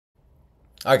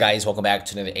Alright guys, welcome back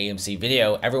to another AMC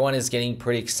video. Everyone is getting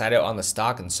pretty excited on the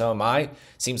stock and so am I.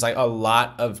 Seems like a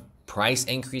lot of price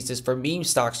increases for meme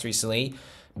stocks recently.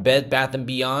 Bed Bath &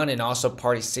 Beyond and also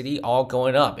Party City all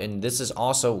going up. And this is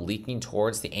also leaking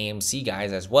towards the AMC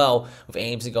guys as well, with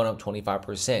AMC going up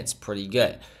 25%. It's pretty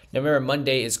good. Now remember,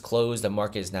 Monday is closed, the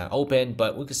market is not open,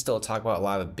 but we can still talk about a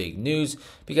lot of big news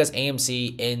because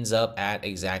AMC ends up at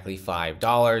exactly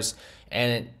 $5.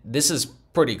 And this is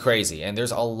pretty crazy, and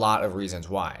there's a lot of reasons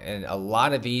why. And a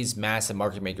lot of these massive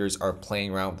market makers are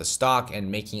playing around with the stock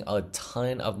and making a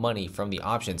ton of money from the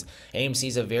options. AMC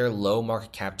is a very low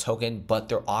market cap token, but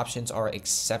their options are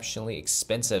exceptionally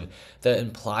expensive. The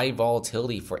implied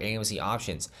volatility for AMC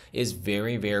options is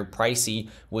very, very pricey,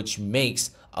 which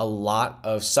makes a lot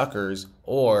of suckers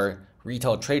or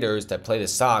retail traders that play the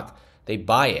stock, they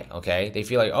buy it, okay? They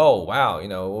feel like, oh,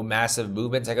 wow, massive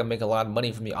movements, I can make a lot of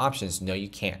money from the options. No, you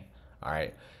can't. All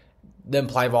right, the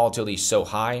implied volatility is so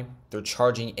high, they're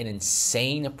charging an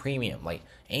insane premium. Like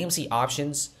AMC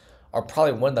options are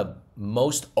probably one of the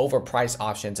most overpriced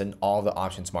options in all the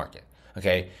options market.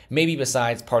 Okay, maybe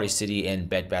besides Party City and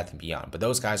Bed Bath & Beyond, but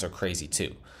those guys are crazy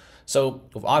too. So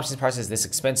with options prices this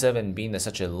expensive and being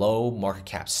such a low market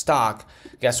cap stock,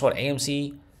 guess what?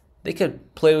 AMC, they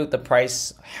could play with the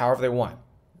price however they want.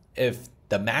 If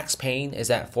the max pain is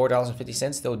at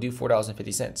 $4.50, they'll do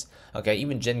 $4.50. Okay,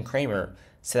 even Jen Kramer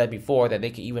said that before, that they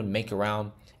could even make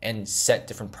around and set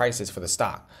different prices for the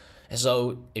stock. And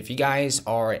so if you guys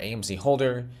are an AMC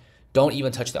holder, don't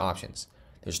even touch the options.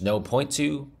 There's no point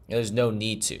to, and there's no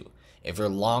need to. If you're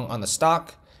long on the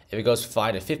stock, if it goes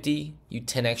 5 to 50, you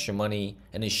 10x your money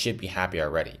and it should be happy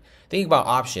already. The thing about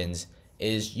options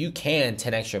is you can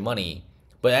 10x your money,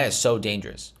 but that is so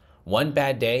dangerous. One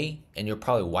bad day and you're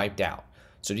probably wiped out.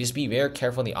 So just be very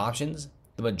careful in the options.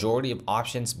 The majority of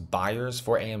options buyers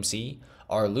for AMC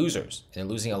are losers, and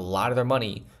they're losing a lot of their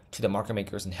money to the market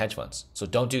makers and hedge funds. So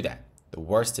don't do that. The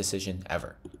worst decision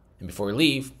ever. And before we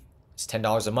leave, it's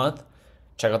 $10 a month.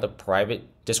 Check out the private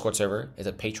Discord server. There's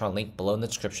a Patreon link below in the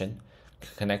description.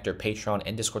 Connect your Patreon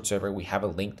and Discord server. We have a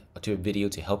link to a video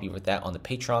to help you with that on the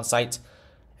Patreon site.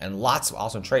 And lots of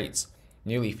awesome trades.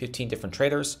 Nearly 15 different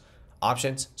traders,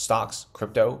 options, stocks,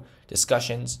 crypto,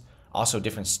 discussions, also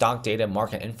different stock data,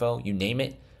 market info, you name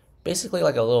it. Basically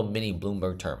like a little mini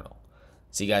Bloomberg terminal.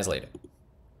 See you guys later.